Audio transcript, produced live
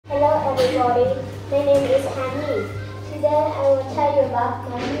everybody, my name is Hani. Today I will tell you about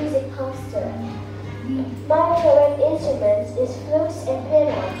my music concert. My favorite instruments is flutes and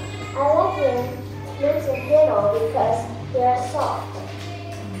piano. I like playing flutes and piano because they are soft.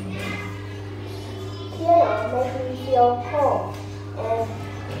 Piano makes me feel calm, and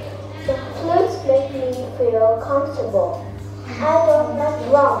the flutes make me feel comfortable. I don't like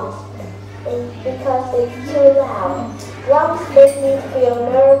drums because it's too loud. Drums make me feel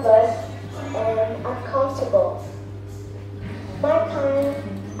nervous and uncomfortable. I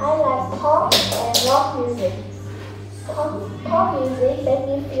like pop and rock music. Pop music makes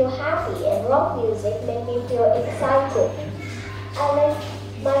me feel happy and rock music makes me feel excited.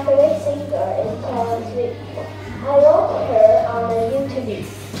 My favorite singer is Taylor Swift. I wrote her on the YouTube.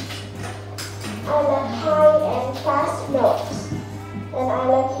 I like high and fast notes, and I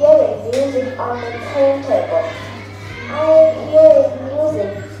like hearing music on the turntable. I hear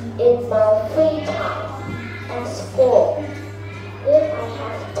music in my free time at school. If I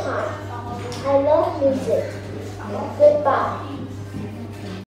have time, I love music. Goodbye.